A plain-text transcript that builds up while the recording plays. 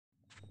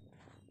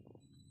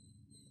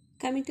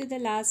Coming to the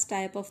last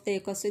type of the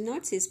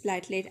eicosanoids is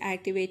platelet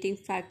activating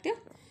factor,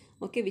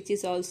 okay, which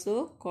is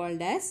also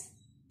called as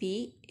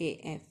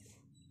PAF.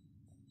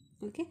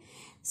 Okay,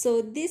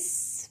 so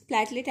this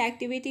platelet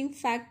activating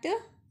factor,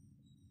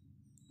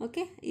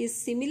 okay, is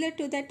similar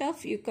to that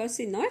of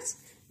eicosanoids,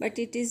 but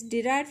it is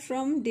derived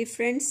from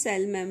different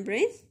cell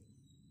membrane.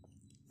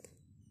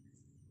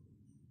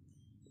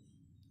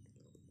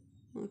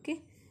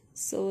 Okay,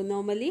 so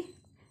normally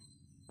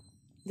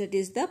that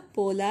is the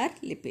polar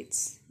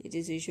lipids. It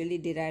is usually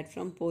derived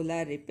from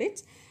polar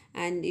lipids,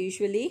 and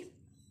usually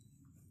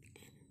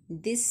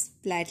this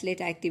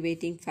platelet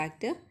activating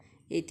factor,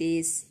 it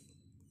is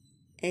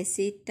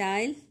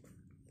acetyl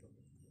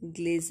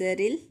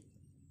glyceryl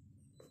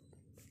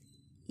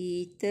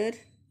ether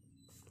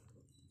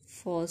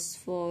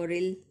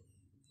phosphoryl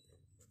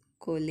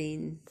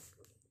choline.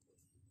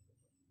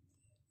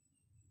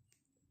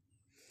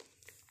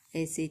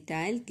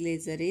 Acetyl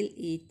glyceryl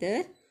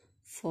ether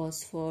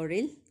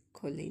phosphoryl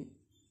choline.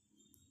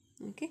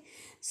 Okay,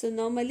 so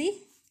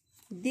normally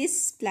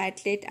this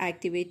platelet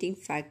activating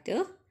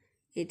factor,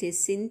 it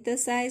is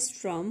synthesized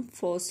from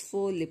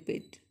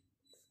phospholipid.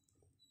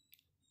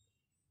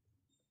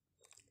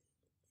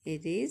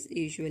 It is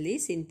usually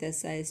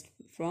synthesized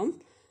from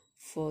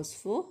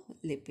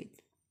phospholipid.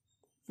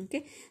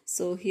 Okay,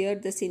 so here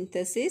the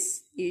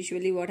synthesis,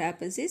 usually what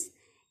happens is,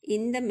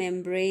 in the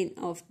membrane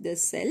of the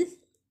cell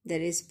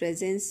there is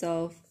presence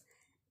of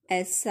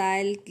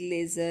acyl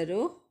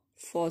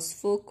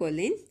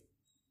glycerophosphocholine.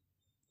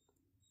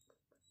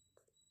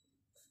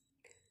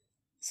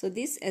 So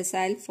this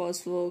acyl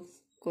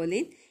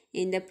phosphocholine,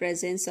 in the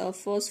presence of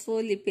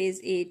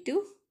phospholipase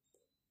A2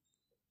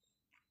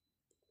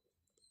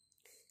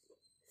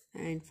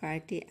 and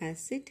fatty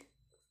acid,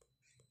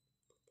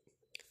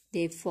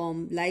 they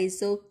form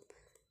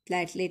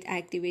lysoplatelet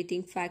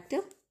activating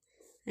factor,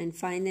 and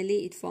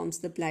finally it forms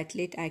the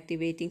platelet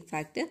activating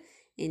factor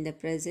in the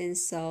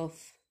presence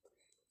of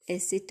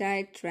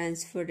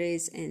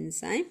acetyltransferase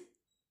enzyme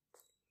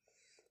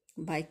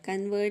by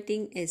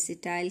converting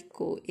acetyl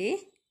CoA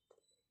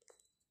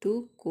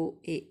to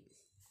CoA.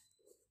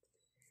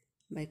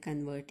 By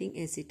converting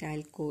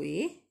acetyl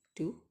CoA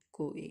to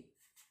CoA.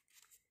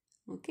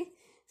 Okay,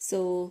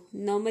 so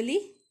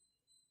normally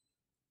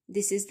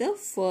this is the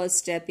first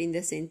step in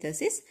the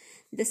synthesis.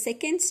 The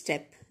second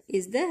step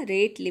is the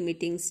rate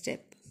limiting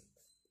step.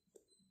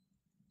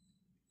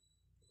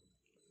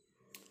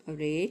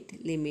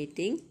 Rate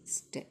limiting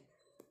step.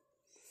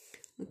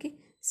 Okay,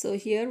 so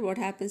here what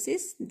happens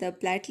is, the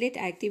platelet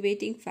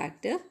activating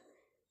factor,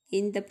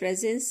 in the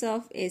presence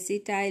of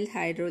acetyl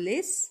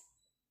hydrolase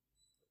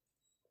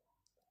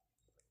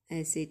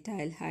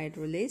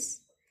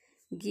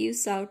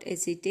gives out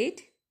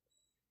acetate.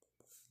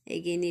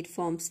 Again it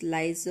forms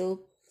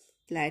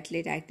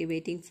lysoplatelet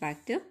activating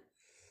factor,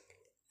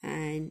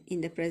 and in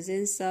the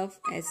presence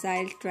of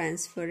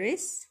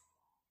acetyltransferase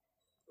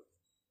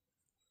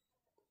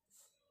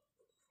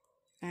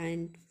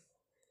and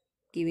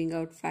giving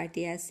out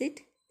fatty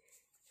acid,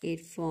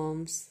 it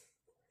forms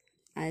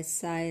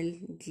acyl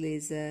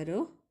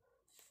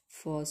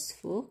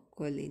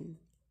glycerophosphocholine.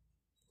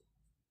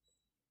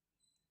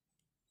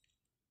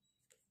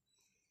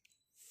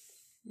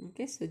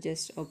 Okay, so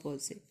just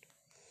opposite.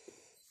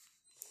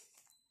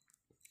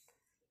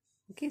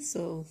 Okay,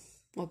 so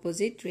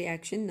opposite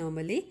reaction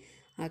normally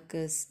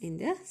occurs in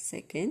the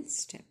second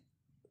step.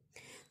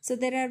 So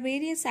there are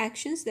various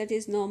actions that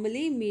is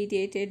normally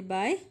mediated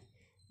by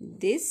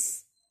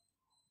this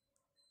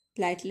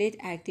platelet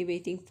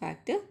activating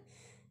factor.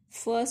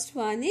 First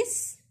one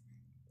is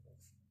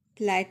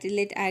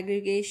platelet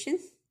aggregation.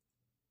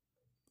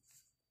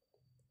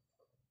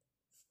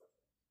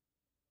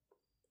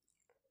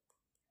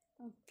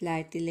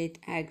 Platelet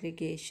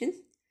aggregation,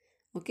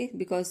 okay,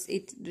 because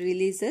it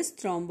releases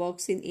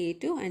thromboxane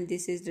A2, and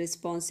this is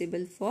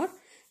responsible for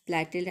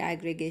platelet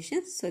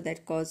aggregation, so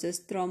that causes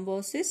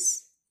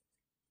thrombosis.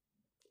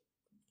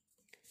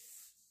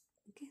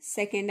 Okay.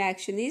 Second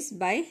action is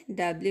by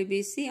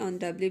WBC on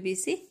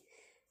WBC.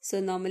 So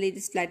normally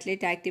this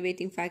platelet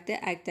activating factor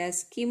acts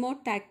as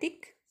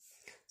chemotactic.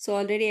 So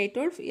already I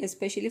told,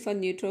 especially for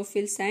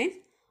neutrophils and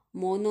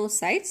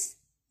monocytes.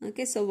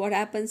 Okay, so what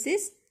happens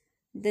is,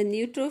 the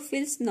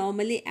neutrophils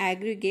normally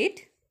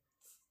aggregate.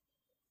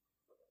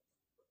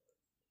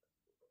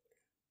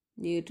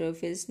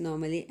 Neutrophils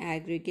normally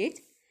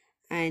aggregate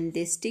and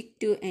they stick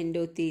to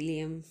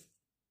endothelium.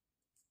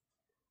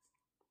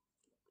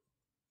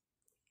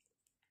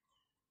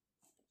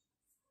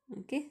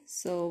 Okay,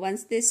 so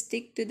once they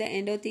stick to the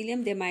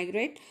endothelium, they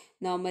migrate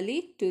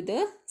normally to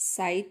the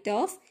site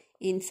of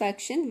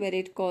infection, where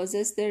it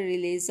causes the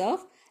release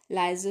of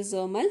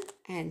lysosomal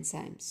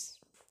enzymes.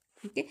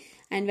 Okay,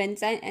 and when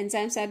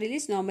enzymes are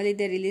released, normally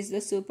they release the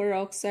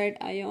superoxide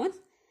ion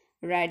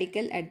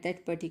radical at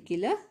that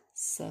particular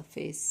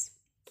surface.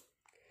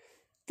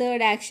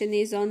 Third action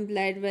is on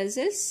blood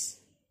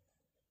vessels.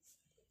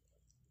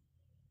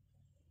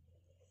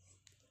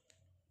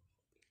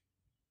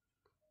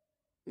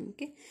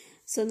 Okay,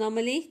 so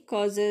normally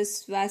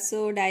causes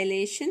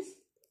vasodilation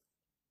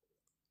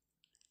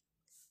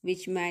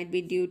which might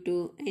be due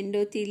to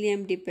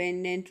endothelium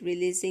dependent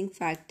releasing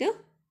factor,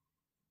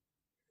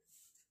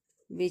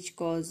 which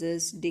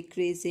causes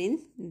decrease in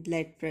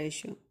blood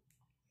pressure.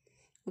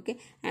 Okay,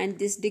 and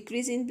this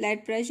decrease in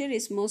blood pressure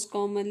is most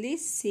commonly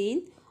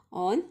seen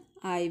on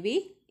IV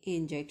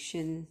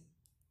injection.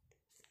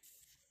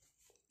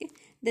 Okay.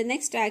 The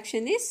next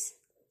action is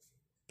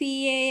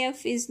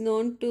PAF is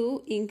known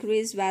to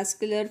increase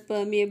vascular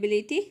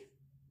permeability.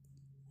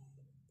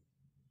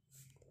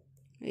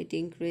 It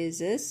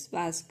increases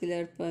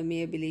vascular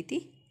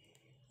permeability.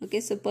 Okay,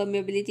 so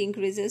permeability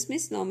increases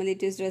means normally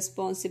it is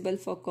responsible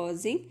for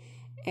causing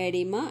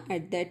edema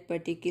at that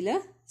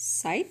particular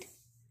site.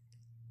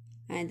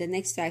 And the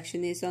next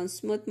action is on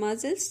smooth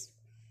muscles,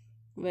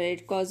 where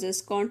it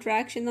causes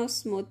contraction of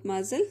smooth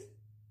muscle.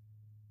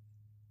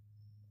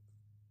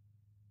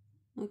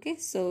 Okay,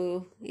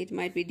 so it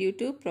might be due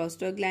to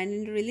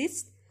prostaglandin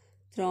release,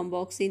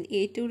 thromboxane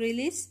A2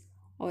 release,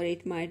 or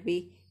it might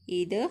be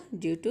either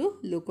due to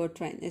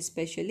leukotriene,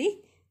 especially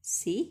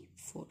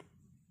C4.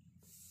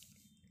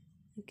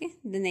 Okay,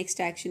 the next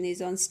action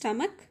is on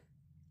stomach.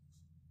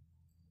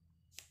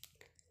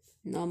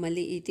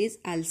 Normally it is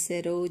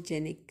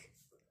ulcerogenic.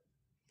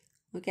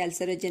 Okay,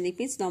 ulcerogenic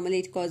means normally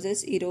it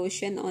causes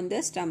erosion on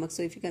the stomach.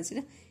 So if you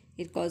consider,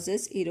 it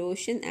causes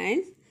erosion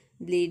and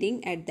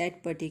bleeding at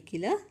that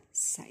particular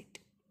site.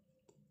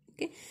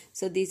 Okay,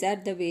 so these are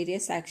the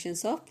various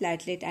actions of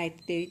platelet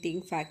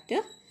activating factor.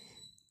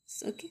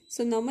 Okay,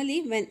 so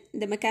normally when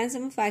the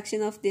mechanism of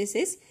action of this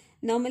is,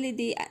 normally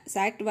they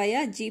act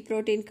via G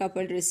protein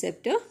coupled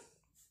receptor.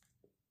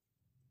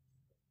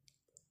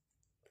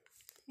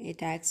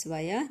 It acts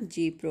via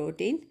G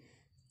protein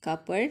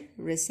coupled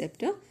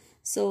receptor.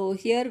 So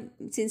here,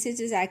 since it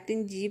is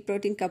acting G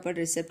protein coupled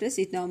receptors,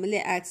 it normally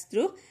acts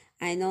through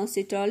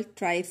inositol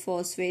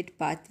triphosphate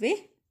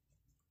pathway,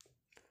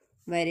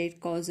 where it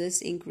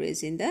causes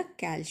increase in the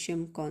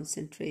calcium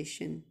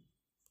concentration.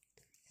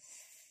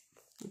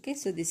 Okay,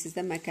 so this is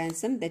the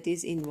mechanism that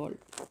is involved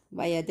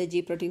via the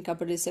G protein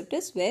coupled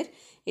receptors, where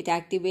it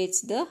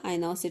activates the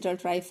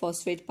inositol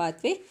triphosphate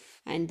pathway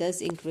and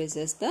thus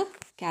increases the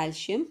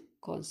calcium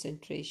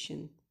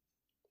concentration.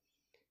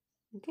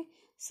 Okay,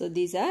 so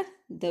these are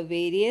the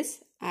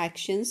various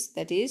actions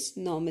that is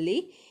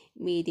normally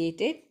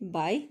mediated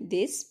by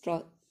this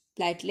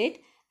platelet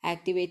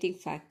activating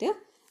factor.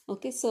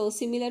 Okay, so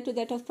similar to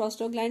that of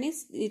prostaglandin,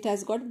 it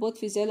has got both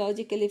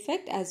physiological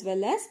effect as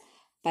well as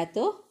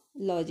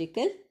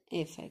pathological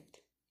effect.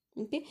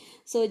 Okay,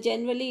 so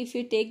generally if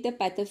you take the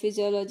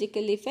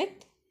pathophysiological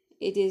effect,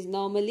 it is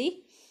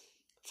normally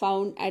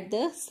found at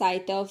the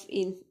site of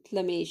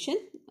inflammation.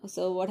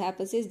 So what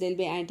happens is there will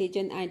be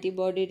antigen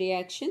antibody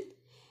reaction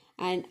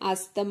and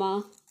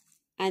asthma,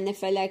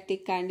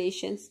 anaphylactic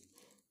conditions.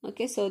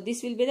 Okay, so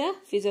this will be the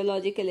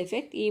physiological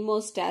effect.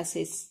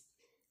 Hemostasis,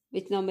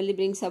 which normally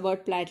brings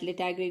about platelet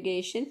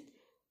aggregation,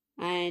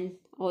 and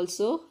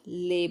also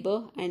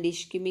labor and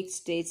ischemic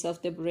states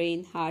of the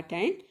brain, heart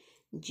and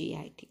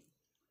GIT.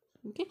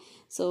 Okay,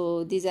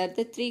 so these are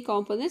the three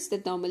components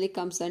that normally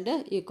comes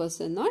under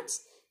eicosanoids,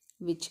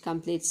 which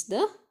completes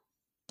the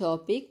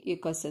topic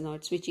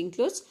eicosanoids, which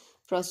includes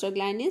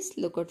prostaglandins,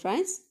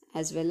 leukotrienes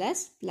as well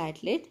as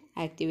platelet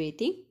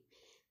activating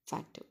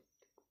factor.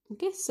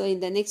 Okay, so in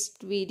the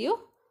next video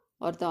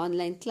or the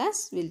online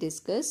class, we'll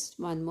discuss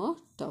one more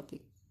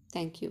topic.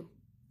 Thank you.